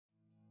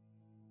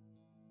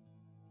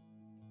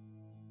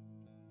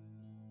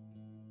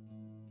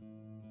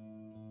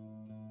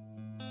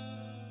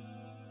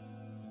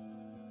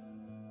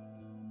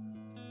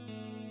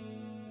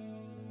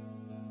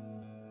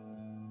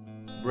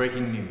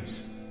Breaking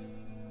news.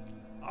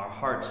 Our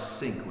hearts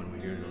sink when we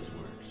hear those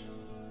words.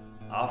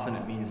 Often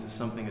it means that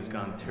something has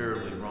gone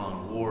terribly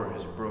wrong. War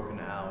has broken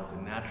out,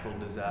 a natural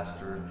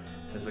disaster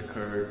has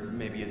occurred,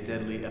 maybe a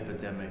deadly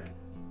epidemic.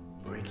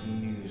 Breaking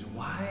news.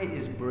 Why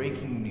is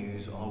breaking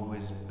news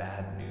always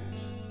bad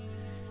news?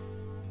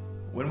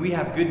 When we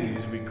have good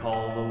news, we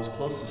call those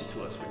closest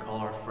to us. We call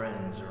our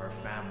friends or our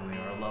family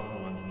or our loved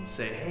ones and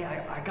say, hey,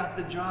 I got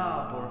the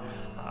job, or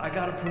I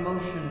got a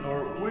promotion,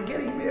 or we're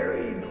getting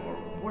married, or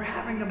we're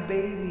having a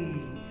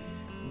baby.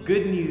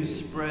 Good news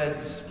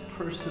spreads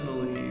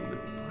personally,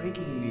 but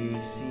breaking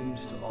news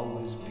seems to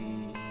always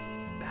be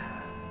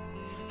bad.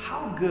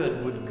 How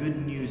good would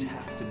good news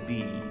have to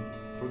be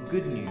for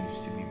good news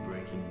to be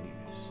breaking news?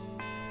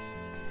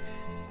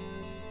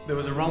 There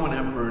was a Roman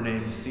emperor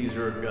named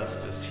Caesar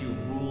Augustus. He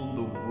ruled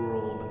the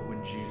world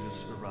when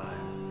Jesus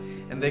arrived.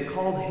 And they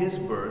called his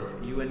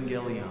birth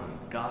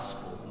Evangelion,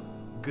 gospel,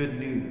 good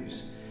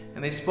news.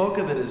 And they spoke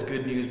of it as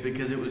good news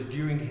because it was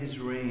during his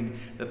reign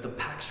that the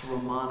Pax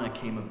Romana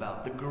came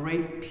about, the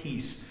great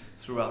peace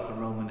throughout the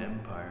Roman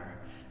Empire.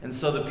 And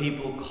so the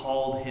people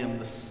called him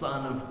the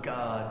Son of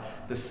God,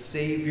 the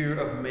Savior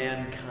of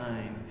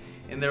mankind.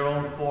 In their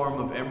own form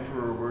of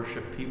emperor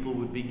worship, people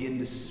would begin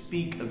to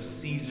speak of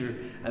Caesar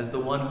as the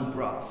one who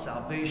brought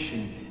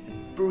salvation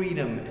and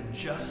freedom and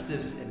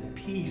justice and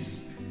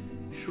peace.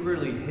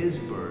 Surely his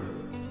birth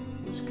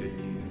was good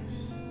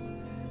news.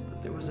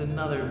 But there was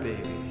another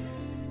baby,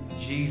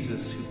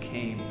 Jesus, who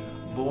came,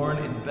 born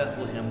in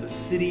Bethlehem, the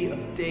city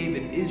of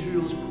David,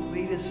 Israel's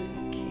greatest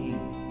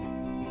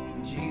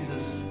king.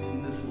 Jesus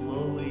in this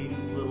lowly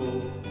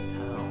little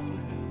town.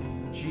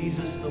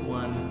 Jesus, the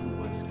one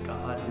who was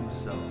God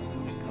himself,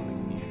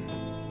 coming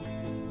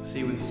near.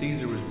 See, when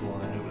Caesar was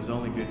born, it was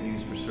only good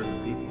news for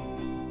certain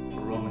people,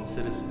 for Roman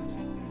citizens.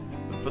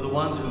 But for the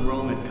ones whom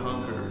Rome had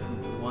conquered,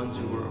 and for the ones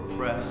who were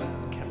oppressed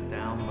and kept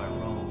down by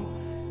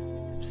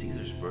Rome,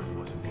 Caesar's birth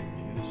wasn't good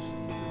news.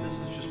 This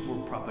was just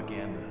more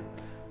propaganda,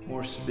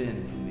 more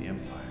spin from the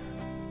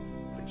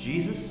empire. But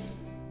Jesus,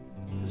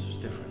 this was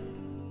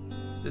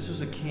different. This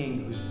was a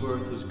king whose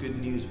birth was good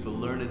news for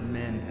learned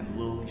men and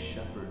lowly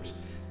shepherds.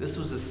 This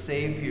was a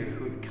Savior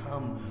who had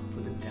come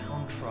for the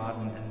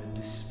downtrodden and the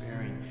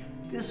despairing.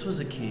 This was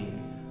a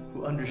king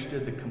who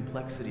understood the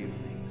complexity of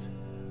things,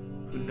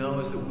 who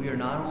knows that we are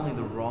not only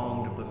the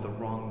wronged, but the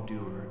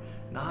wrongdoer,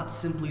 not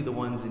simply the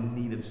ones in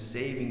need of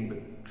saving,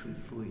 but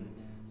truthfully,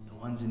 the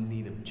ones in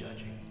need of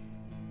judging.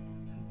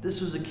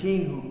 This was a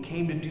king who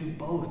came to do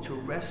both, to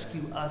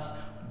rescue us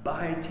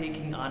by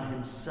taking on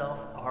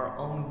himself our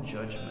own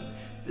judgment.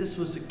 This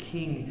was a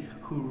king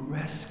who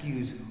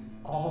rescues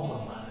all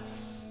of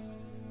us.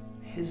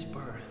 His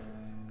birth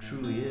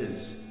truly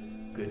is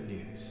good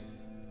news.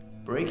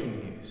 Breaking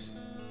news.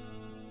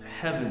 The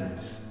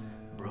heavens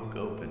broke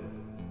open.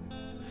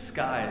 The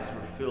skies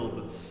were filled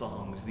with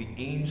songs. The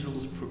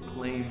angels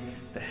proclaimed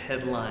the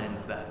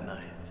headlines that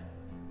night.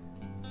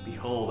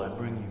 Behold, I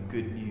bring you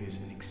good news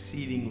and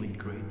exceedingly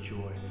great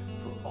joy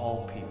for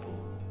all people.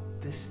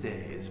 This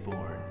day is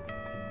born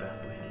in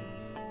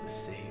Bethlehem, the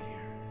Savior,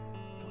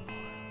 the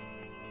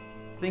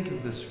Lord. Think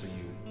of this for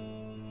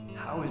you.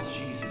 How is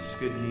Jesus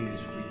good news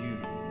for you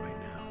right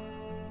now?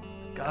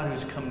 The God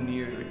who's come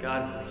near, the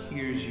God who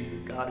hears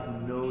you, the God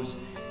who knows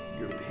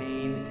your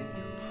pain and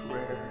your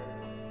prayer,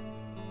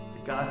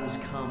 the God who's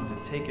come to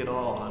take it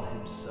all on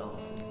himself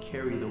and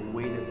carry the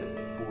weight of it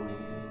for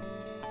you,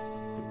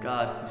 the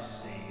God who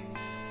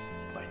saves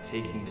by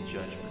taking the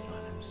judgment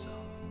on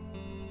himself.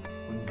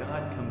 When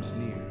God comes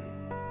near,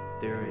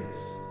 there is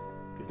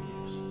good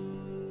news.